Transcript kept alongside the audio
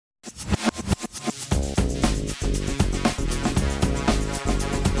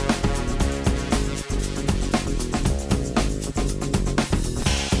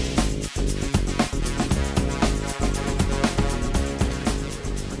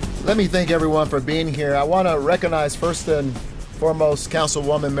Let me thank everyone for being here. I want to recognize first and foremost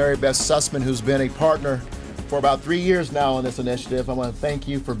Councilwoman Mary Beth Sussman, who's been a partner for about 3 years now on this initiative. I want to thank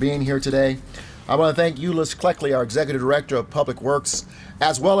you for being here today. I want to thank Euless Cleckley, our Executive Director of Public Works,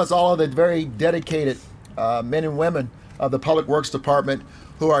 as well as all of the very dedicated men and women of the Public Works Department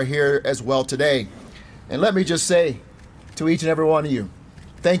who are here as well today. And let me just say to each and every one of you,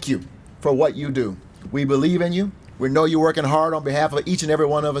 thank you for what you do. We believe in you. We know you're working hard on behalf of each and every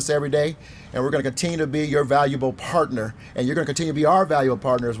one of us every day, and we're going to continue to be your valuable partner, and you're going to continue to be our valuable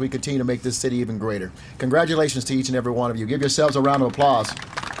partner as we continue to make this city even greater. Congratulations to each and every one of you. Give yourselves a round of applause.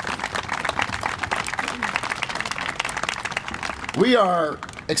 We are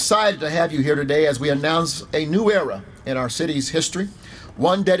excited to have you here today as we announce a new era in our city's history,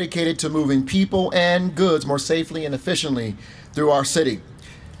 one dedicated to moving people and goods more safely and efficiently through our city.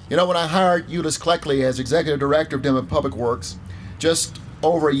 You know, when I hired Euless Cleckley as Executive Director of Denver Public Works just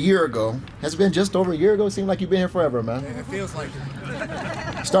over a year ago, has it been just over a year ago? It seems like you've been here forever, man. It feels like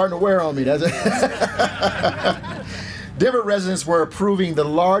it. Starting to wear on me, doesn't it? Denver residents were approving the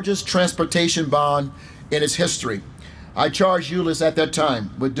largest transportation bond in its history. I charged Euless at that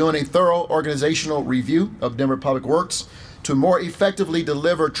time with doing a thorough organizational review of Denver Public Works to more effectively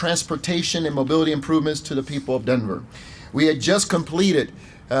deliver transportation and mobility improvements to the people of Denver. We had just completed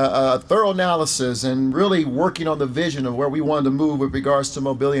a thorough analysis and really working on the vision of where we wanted to move with regards to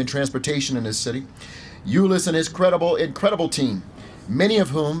mobility and transportation in this city. Euless and his incredible team, many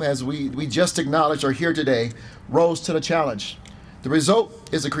of whom, as we just acknowledged, are here today, rose to the challenge. The result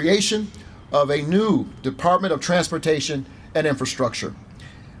is the creation of a new Department of Transportation and Infrastructure.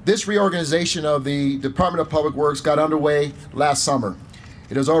 This reorganization of the Department of Public Works got underway last summer.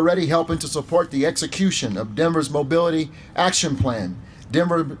 It is already helping to support the execution of Denver's Mobility Action Plan,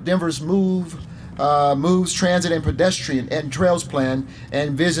 Denver's Moves Transit and Pedestrian and Trails Plan,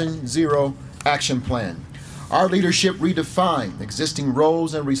 and Vision Zero Action Plan. Our leadership redefined existing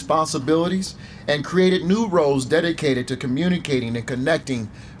roles and responsibilities and created new roles dedicated to communicating and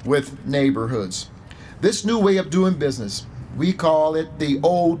connecting with neighborhoods. This new way of doing business, we call it the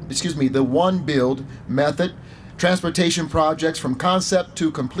one build method, transportation projects from concept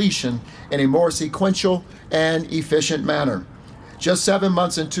to completion in a more sequential and efficient manner. Just 7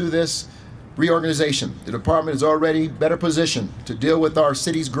 months into this reorganization, the department is already better positioned to deal with our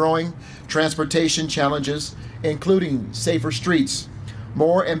city's growing transportation challenges, including safer streets,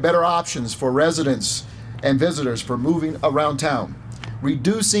 more and better options for residents and visitors for moving around town,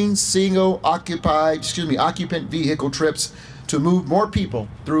 reducing occupant vehicle trips to move more people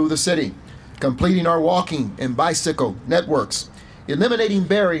through the city, completing our walking and bicycle networks, eliminating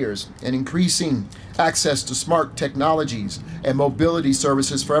barriers and increasing access to smart technologies and mobility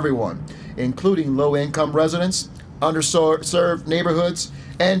services for everyone, including low-income residents, underserved neighborhoods,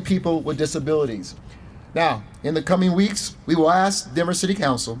 and people with disabilities. Now, in the coming weeks, we will ask Denver City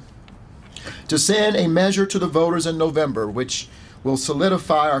Council to send a measure to the voters in November, which will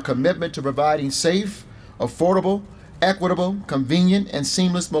solidify our commitment to providing safe, affordable, equitable, convenient, and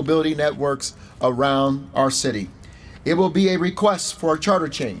seamless mobility networks around our city. It will be a request for a charter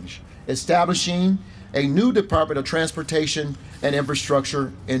change, establishing a new Department of Transportation and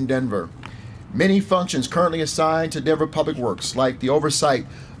Infrastructure in Denver. Many functions currently assigned to Denver Public Works, like the oversight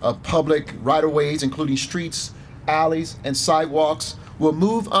of public right-of-ways, including streets, alleys, and sidewalks, will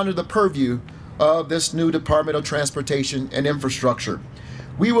move under the purview of this new Department of Transportation and Infrastructure.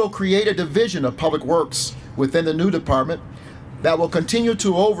 We will create a division of Public Works within the new department that will continue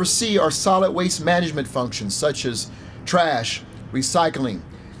to oversee our solid waste management functions, such as trash, recycling,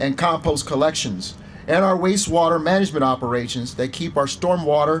 and compost collections, and our wastewater management operations that keep our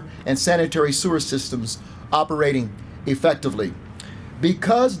stormwater and sanitary sewer systems operating effectively.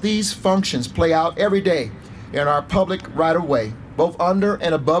 Because these functions play out every day in our public right-of-way, both under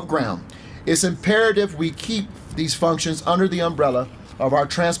and above ground, it's imperative we keep these functions under the umbrella of our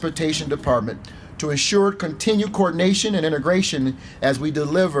Transportation Department to ensure continued coordination and integration as we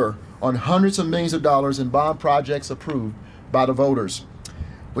deliver on hundreds of millions of dollars in bond projects approved by the voters.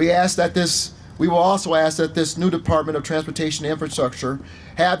 We will also ask that this new Department of Transportation and Infrastructure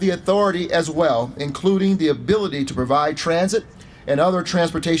have the authority as well, including the ability to provide transit and other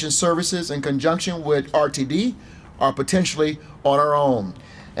transportation services in conjunction with RTD or potentially on our own.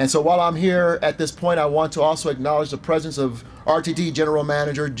 And so while I'm here at this point, I want to also acknowledge the presence of RTD General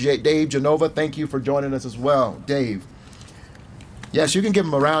Manager Dave Genova. Thank you for joining us as well, Dave. Yes, you can give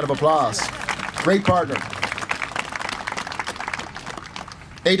him a round of applause. Great partner.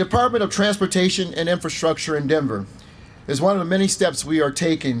 A Department of Transportation and Infrastructure in Denver is one of the many steps we are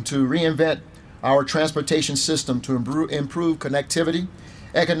taking to reinvent our transportation system to improve connectivity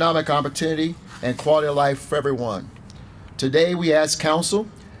economic opportunity, and quality of life for everyone. Today, we ask Council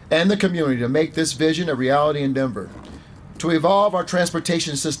and the community to make this vision a reality in Denver, to evolve our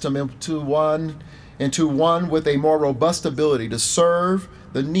transportation system into one with a more robust ability to serve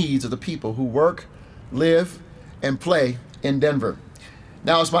the needs of the people who work, live, and play in Denver.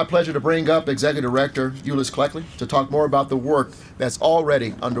 Now it's my pleasure to bring up Executive Director Ulice Cleckley to talk more about the work that's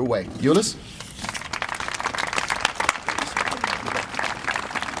already underway. Ulice?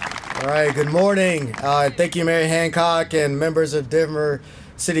 All right, good morning. Thank you, Mayor Hancock and members of Denver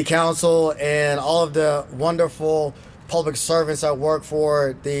City Council and all of the wonderful public servants that work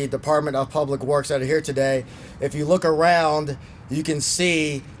for the Department of Public Works that are here today. If you look around, you can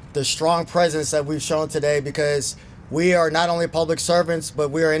see the strong presence that we've shown today, because we are not only public servants, but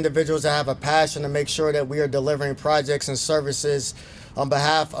we are individuals that have a passion to make sure that we are delivering projects and services on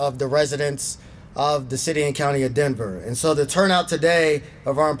behalf of the residents of the city and county of Denver. And so the turnout today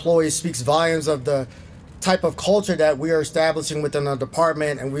of our employees speaks volumes of the type of culture that we are establishing within our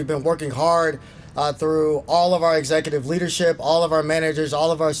department. And we've been working hard through all of our executive leadership, all of our managers, all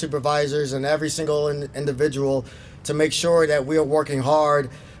of our supervisors, and every single individual to make sure that we are working hard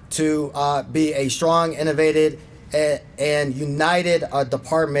to be a strong, innovative, and united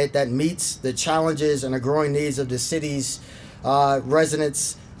department that meets the challenges and the growing needs of the city's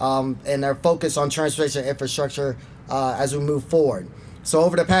residents and their focus on transportation infrastructure as we move forward. So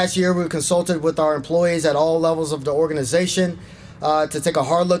over the past year, we've consulted with our employees at all levels of the organization to take a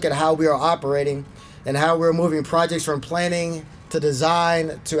hard look at how we are operating and how we're moving projects from planning to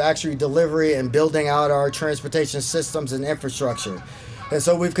design to actually delivery and building out our transportation systems and infrastructure. And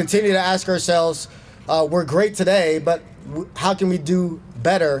so we've continued to ask ourselves, we're great today, but how can we do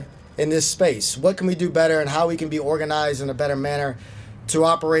better in this space? What can we do better, and how we can be organized in a better manner to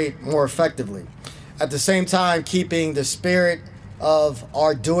operate more effectively? At the same time, keeping the spirit of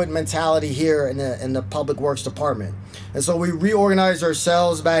our do-it mentality here in the Public Works Department. And so we reorganized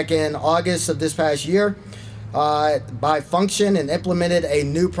ourselves back in August of this past year by function and implemented a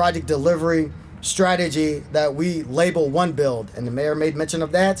new project delivery strategy that we label One Build, and the mayor made mention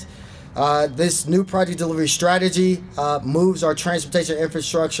of that. This new project delivery strategy moves our transportation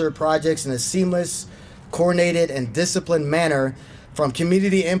infrastructure projects in a seamless, coordinated, and disciplined manner from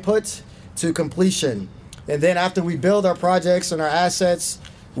community input to completion. And then after we build our projects and our assets,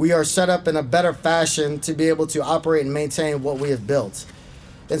 we are set up in a better fashion to be able to operate and maintain what we have built.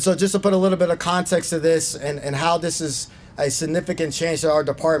 And so just to put a little bit of context to this and how this is a significant change to our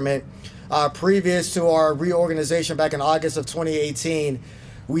department, previous to our reorganization back in August of 2018,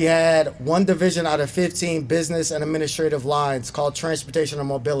 we had one division out of 15 business and administrative lines called Transportation and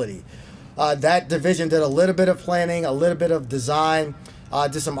Mobility. That division did a little bit of planning, a little bit of design,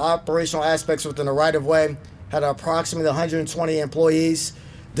 did some operational aspects within the right-of-way, had approximately 120 employees.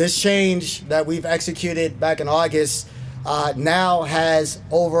 This change that we've executed back in August now has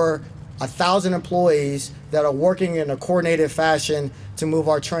over 1,000 employees that are working in a coordinated fashion to move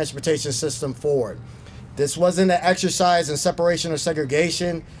our transportation system forward. This wasn't an exercise in separation or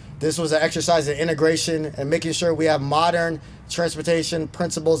segregation. This was an exercise in integration and making sure we have modern transportation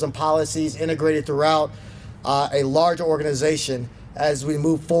principles and policies integrated throughout a large organization as we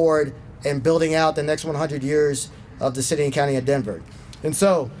move forward in building out the next 100 years of the city and county of Denver. And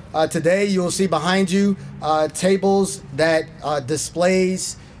so today you will see behind you tables that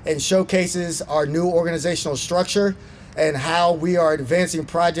displays and showcases our new organizational structure and how we are advancing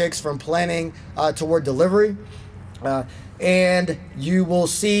projects from planning toward delivery. And you will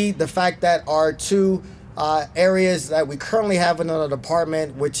see the fact that our two areas that we currently have in our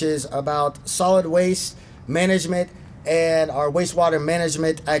department, which is about solid waste management and our wastewater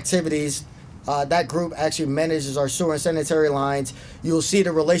management activities, that group actually manages our sewer and sanitary lines. You'll see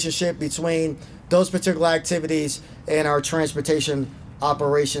the relationship between those particular activities and our transportation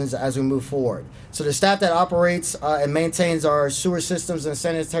operations as we move forward. So the staff that operates and maintains our sewer systems and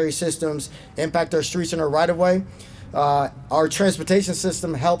sanitary systems impact our streets and our right-of-way. Our transportation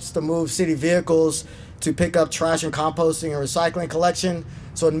system helps to move city vehicles to pick up trash and composting and recycling collection.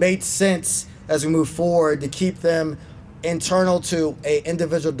 So it made sense as we move forward to keep them internal to an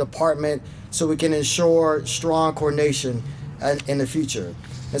individual department so we can ensure strong coordination in the future.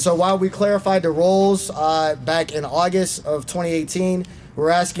 And so while we clarified the roles back in August of 2018, we're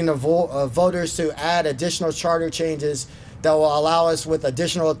asking the voters to add additional charter changes that will allow us with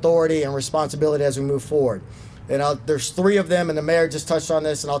additional authority and responsibility as we move forward. And there's three of them, and the mayor just touched on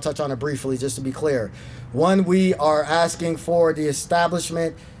this, and I'll touch on it briefly just to be clear. One, we are asking for the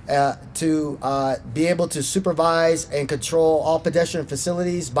establishment to be able to supervise and control all pedestrian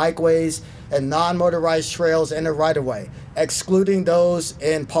facilities, bikeways, and non-motorized trails in the right-of-way. excluding those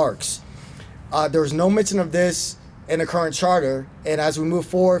in parks. There was no mention of this in the current charter, and as we move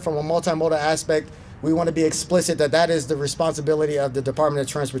forward from a multimodal aspect, we want to be explicit that that is the responsibility of the Department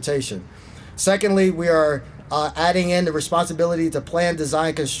of Transportation. Secondly, we are adding in the responsibility to plan,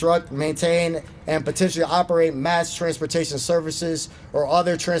 design, construct, maintain, and potentially operate mass transportation services or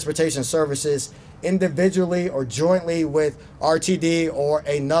other transportation services individually or jointly with RTD or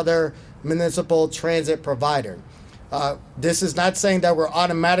another municipal transit provider. This is not saying that we're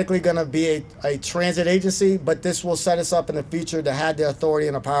automatically going to be a transit agency, but this will set us up in the future to have the authority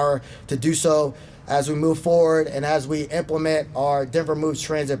and the power to do so as we move forward and as we implement our Denver Moves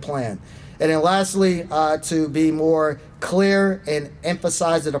Transit Plan. And then lastly, to be more clear and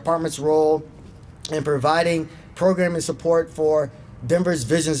emphasize the department's role in providing programming support for Denver's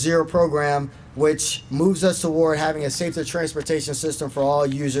Vision Zero program, which moves us toward having a safer transportation system for all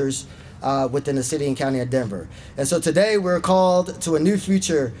users within the city and county of Denver. And so today we're called to a new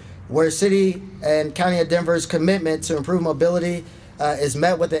future where city and county of Denver's commitment to improve mobility is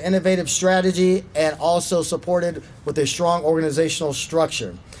met with an innovative strategy and also supported with a strong organizational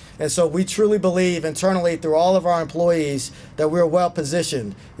structure. And so we truly believe internally through all of our employees that we're well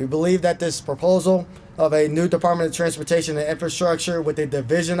positioned. We believe that this proposal of a new Department of Transportation and Infrastructure with a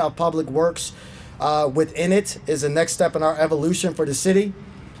Division of Public Works within it is the next step in our evolution for the city.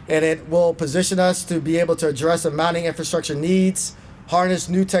 And it will position us to be able to address the mounting infrastructure needs, harness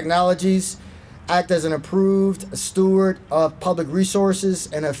new technologies, act as an approved steward of public resources,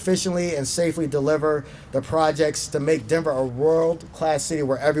 and efficiently and safely deliver the projects to make Denver a world-class city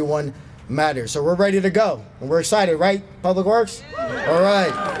where everyone matters. So we're ready to go, and we're excited, right, Public Works? All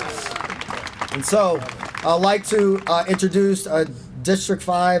right. And so I'd like to introduce District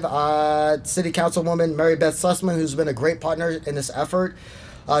 5 City Councilwoman Mary Beth Sussman, who's been a great partner in this effort.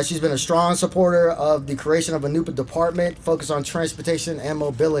 She's been a strong supporter of the creation of a new department focused on transportation and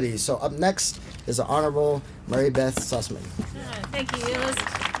mobility. So up next is the Honorable Mary Beth Sussman. Thank you, Euless.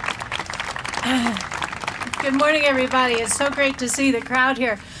 Good morning, everybody. It's so great to see the crowd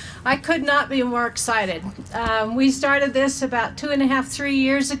here. I could not be more excited. We started this about 2.5, 3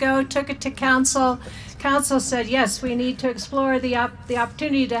 years ago, took it to council. Council said, yes, we need to explore the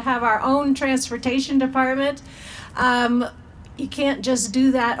opportunity to have our own transportation department. You can't just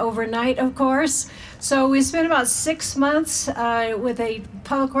do that overnight, of course. So we spent about 6 months with a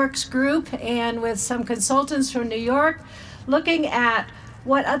Public Works group and with some consultants from New York looking at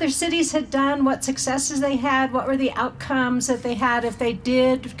what other cities had done, what successes they had, what were the outcomes that they had if they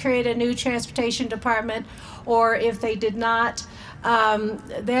did create a new transportation department or if they did not.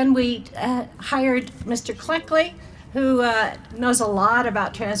 Then we hired Mr. Cleckley, who knows a lot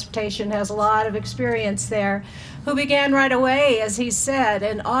about transportation, has a lot of experience there, who began right away, as he said,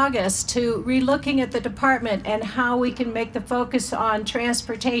 in August to relooking at the department and how we can make the focus on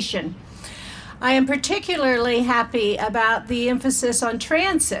transportation. I am particularly happy about the emphasis on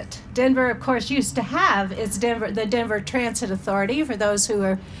transit. Denver, of course, used to have the Denver Transit Authority, for those who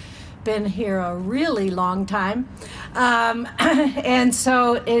have been here a really long time. And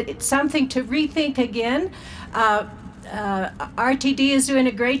so it's something to rethink again. RTD is doing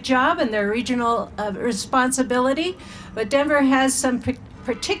a great job in their regional responsibility, but Denver has some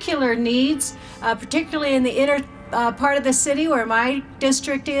particular needs, particularly in the inner part of the city where my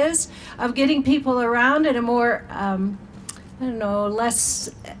district is, of getting people around in a more, less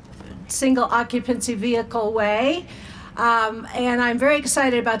single occupancy vehicle way. And I'm very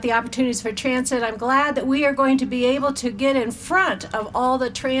excited about the opportunities for transit. I'm glad that we are going to be able to get in front of all the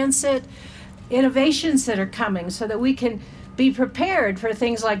transit innovations that are coming so that we can be prepared for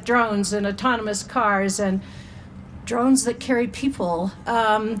things like drones and autonomous cars and drones that carry people.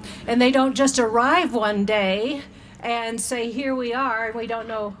 And they don't just arrive one day and say, here we are, and we don't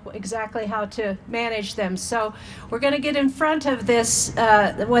know exactly how to manage them. So we're going to get in front of this,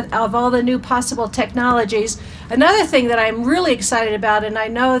 of all the new possible technologies. Another thing that I'm really excited about, and I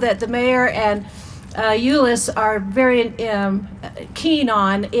know that the mayor and Euless are very keen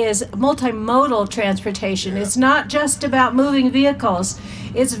on, is multimodal transportation. It's not just about moving vehicles.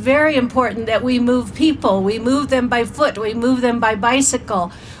 It's very important that we move people. We move them by foot. We move them by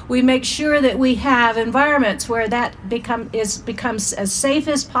bicycle. We make sure that we have environments where that becomes as safe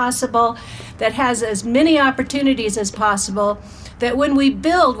as possible, that has as many opportunities as possible, that when we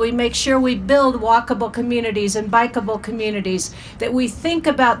build, we make sure we build walkable communities and bikeable communities, that we think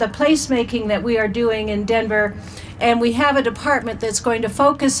about the placemaking that we are doing in Denver, and we have a department that's going to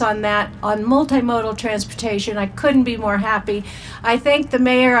focus on that, on multimodal transportation. I couldn't be more happy. I thank the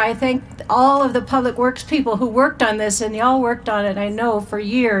mayor, I thank all of the public works people who worked on this, and y'all worked on it, I know, for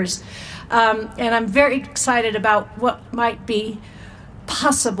years. And I'm very excited about what might be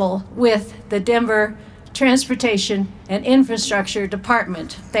possible with the Denver Transportation and Infrastructure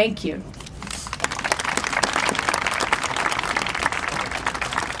Department. Thank you.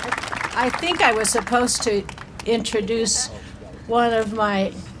 I think I was supposed to introduce one of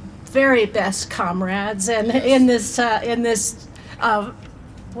my very best comrades and in this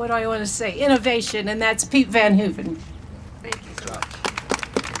what do I want to say, innovation, and that's Piep Van Hooven. Thank you so much.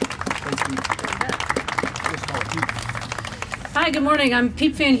 Hi, good morning. I'm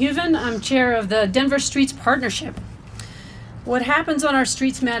Piep Van Hooven. I'm chair of the Denver Streets Partnership. What happens on our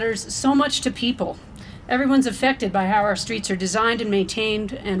streets matters so much to people. Everyone's affected by how our streets are designed and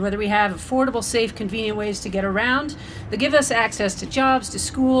maintained, and whether we have affordable, safe, convenient ways to get around that give us access to jobs, to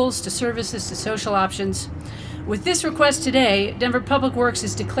schools, to services, to social options. With this request today, Denver Public Works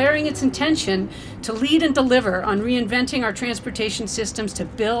is declaring its intention to lead and deliver on reinventing our transportation systems to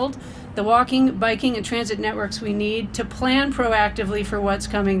build the walking, biking, and transit networks we need to plan proactively for what's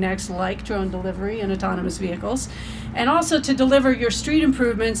coming next, like drone delivery and autonomous vehicles, and also to deliver your street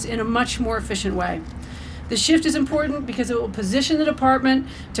improvements in a much more efficient way. The shift is important because it will position the department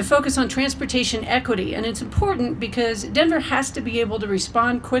to focus on transportation equity, and it's important because Denver has to be able to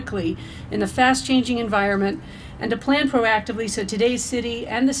respond quickly in the fast-changing environment and to plan proactively so today's city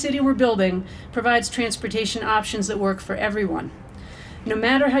and the city we're building provides transportation options that work for everyone. No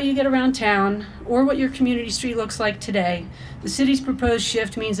matter how you get around town or what your community street looks like today, the city's proposed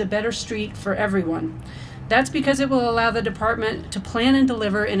shift means a better street for everyone. That's because it will allow the department to plan and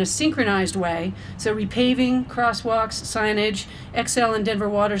deliver in a synchronized way, so repaving, crosswalks, signage, XL and Denver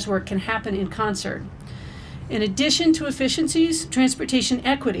Waters work can happen in concert. In addition to efficiencies, transportation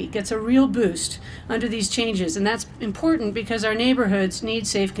equity gets a real boost under these changes, and that's important because our neighborhoods need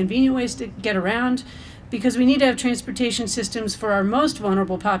safe, convenient ways to get around, because we need to have transportation systems for our most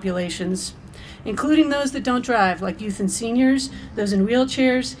vulnerable populations, including those that don't drive, like youth and seniors, those in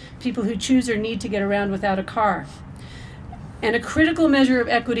wheelchairs, people who choose or need to get around without a car. And a critical measure of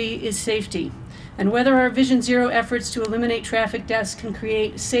equity is safety, and whether our Vision Zero efforts to eliminate traffic deaths can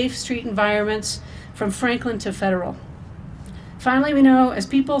create safe street environments from Franklin to Federal. Finally, we know as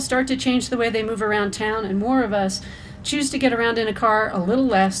people start to change the way they move around town and more of us choose to get around in a car a little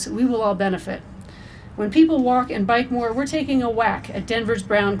less, we will all benefit. When people walk and bike more, we're taking a whack at Denver's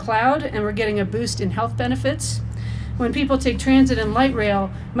brown cloud, and we're getting a boost in health benefits. When people take transit and light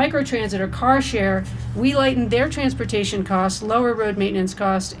rail, microtransit, or car share, we lighten their transportation costs, lower road maintenance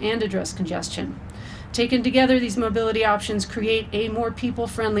costs, and address congestion. Taken together, these mobility options create a more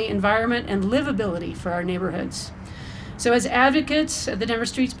people-friendly environment and livability for our neighborhoods. So as advocates at the Denver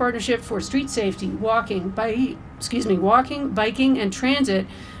Streets Partnership for street safety, walking, biking, and transit,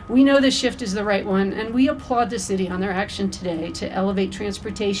 we know this shift is the right one, and we applaud the city on their action today to elevate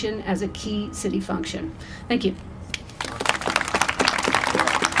transportation as a key city function. Thank you.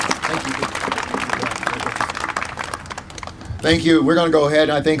 Thank you. We're going to go ahead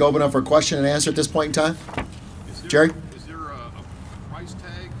and I think open up for question and answer at this point in time. Jerry? Is there a price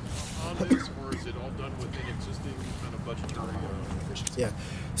tag on this, or is it all done within existing kind of budgetary efficiency? Yeah.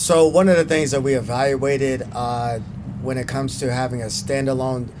 So one of the things that we evaluated when it comes to having a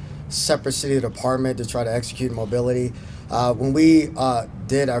standalone separate city department to try to execute mobility, when we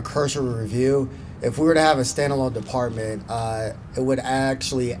did our cursory review, if we were to have a standalone department, it would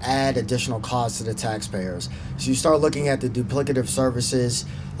actually add additional costs to the taxpayers. So you start looking at the duplicative services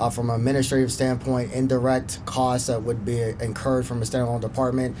from an administrative standpoint, indirect costs that would be incurred from a standalone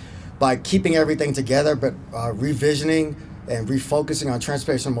department. By keeping everything together, but revisioning and refocusing on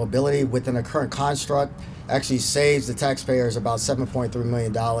transportation mobility within a current construct actually saves the taxpayers about $7.3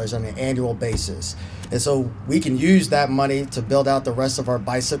 million on an annual basis. And so we can use that money to build out the rest of our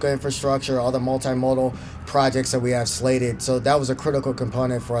bicycle infrastructure, all the multimodal projects that we have slated. So that was a critical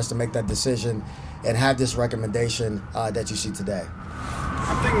component for us to make that decision and have this recommendation that you see today.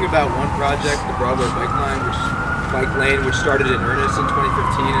 I'm thinking about one project, the Broadway Bike Lane, which started in earnest in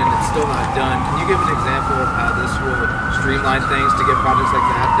 2015 and it's still not done. Can you give an example of how this will streamline things to get projects like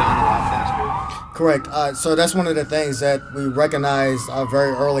that done a lot faster? Correct. So that's one of the things that we recognized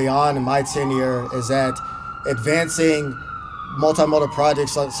very early on in my tenure is that advancing multimodal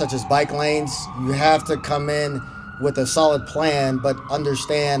projects such as bike lanes, you have to come in with a solid plan, but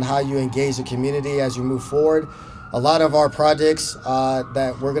understand how you engage the community as you move forward. A lot of our projects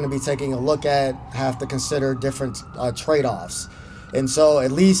that we're going to be taking a look at have to consider different trade-offs. And so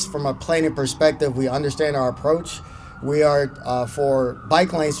at least from a planning perspective, we understand our approach. We are, for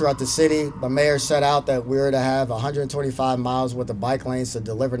bike lanes throughout the city, the mayor set out that we're to have 125 miles worth of bike lanes to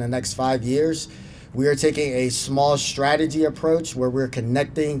deliver in the next 5 years. We are taking a small strategy approach where we're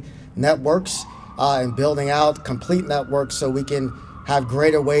connecting networks and building out complete networks so we can have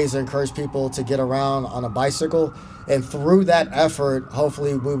greater ways to encourage people to get around on a bicycle. And through that effort,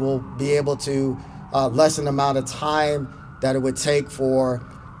 hopefully we will be able to lessen the amount of time that it would take for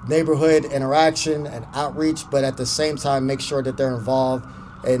neighborhood interaction and outreach, but at the same time make sure that they're involved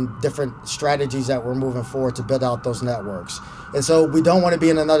in different strategies that we're moving forward to build out those networks. And so we don't want to be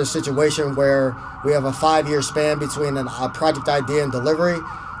in another situation where we have a 5-year span between a project idea and delivery,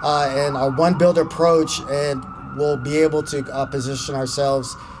 and a one build approach, and we'll be able to position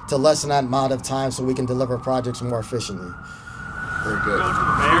ourselves to lessen that amount of time so we can deliver projects more efficiently. Very good. Going to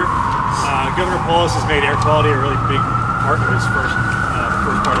the mayor, Governor Polis has made air quality a really big part of his first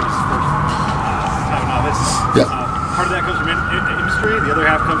part of his first time in office. Yeah. Part of that comes from industry, the other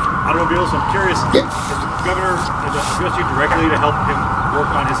half comes from automobiles. So I'm curious, has the governor addressed you directly to help him work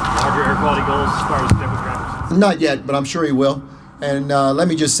on his larger air quality goals as far as demographics? Not yet, but I'm sure he will. And let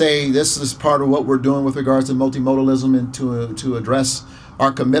me just say, this is part of what we're doing with regards to multimodalism and to address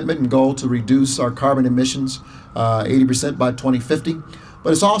our commitment and goal to reduce our carbon emissions 80% by 2050.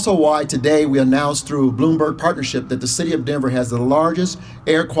 But it's also why today we announced through Bloomberg Partnership that the city of Denver has the largest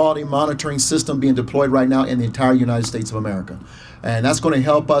air quality monitoring system being deployed right now in the entire United States of America. And that's going to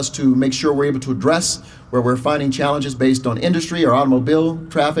help us to make sure we're able to address where we're finding challenges based on industry or automobile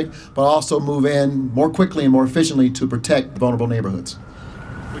traffic, but also move in more quickly and more efficiently to protect vulnerable neighborhoods.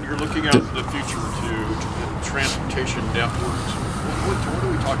 When you're looking out into the future to transportation networks, what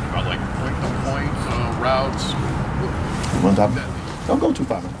are we talking about? Like point-to-point routes? Don't go too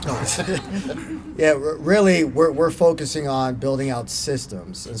far. Yeah, really, we're focusing on building out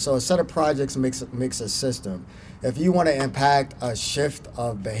systems. And so a set of projects makes a system. If you want to impact a shift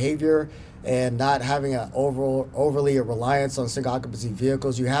of behavior and not having an overly reliance on single occupancy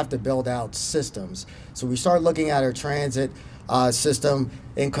vehicles, you have to build out systems. So we start looking at our transit system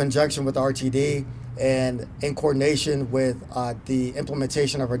in conjunction with RTD and in coordination with the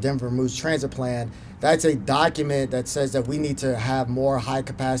implementation of our Denver Moves Transit Plan. That's a document that says that we need to have more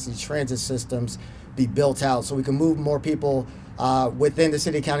high-capacity transit systems be built out so we can move more people within the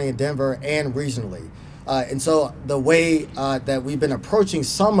city, county, and Denver and regionally. And so the way that we've been approaching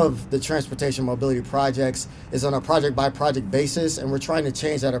some of the transportation mobility projects is on a project-by-project basis, and we're trying to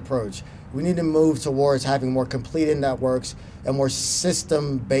change that approach. We need to move towards having more completed networks and more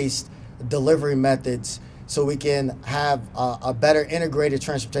system-based delivery methods so we can have a better integrated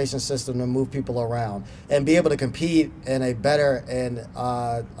transportation system to move people around and be able to compete in a better and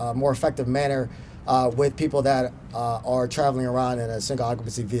more effective manner with people that are traveling around in a single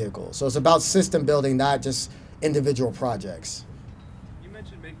occupancy vehicle. So it's about system building, not just individual projects. You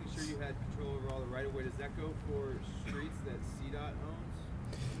mentioned making sure you had control over all the right-of-way. Does that go for streets that CDOT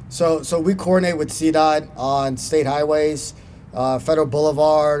owns? So we coordinate with CDOT on state highways, Federal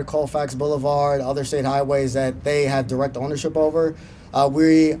Boulevard, Colfax Boulevard, other state highways that they have direct ownership over.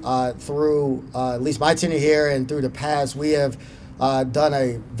 We, through at least my tenure here and through the past, we have done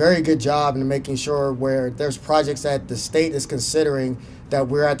a very good job in making sure where there's projects that the state is considering that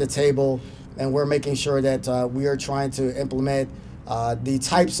we're at the table and we're making sure that we are trying to implement the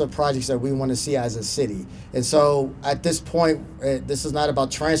types of projects that we want to see as a city. And so at this point, this is not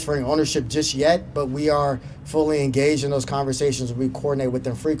about transferring ownership just yet, but we are fully engaged in those conversations. We coordinate with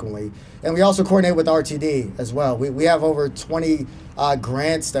them frequently. And we also coordinate with RTD as well. We have over 20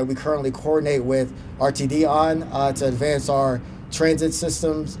 grants that we currently coordinate with RTD on to advance our transit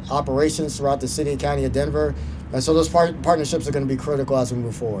systems operations throughout the city and county of Denver. And so those partnerships are going to be critical as we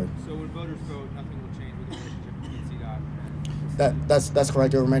move forward. So when voters vote, nothing will change with the relationship between CDOT and That's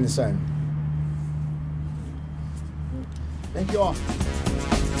correct. It will remain the same. Thank you all.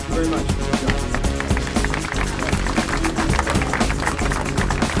 Thank you very much.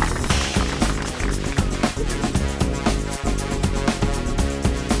 Good job.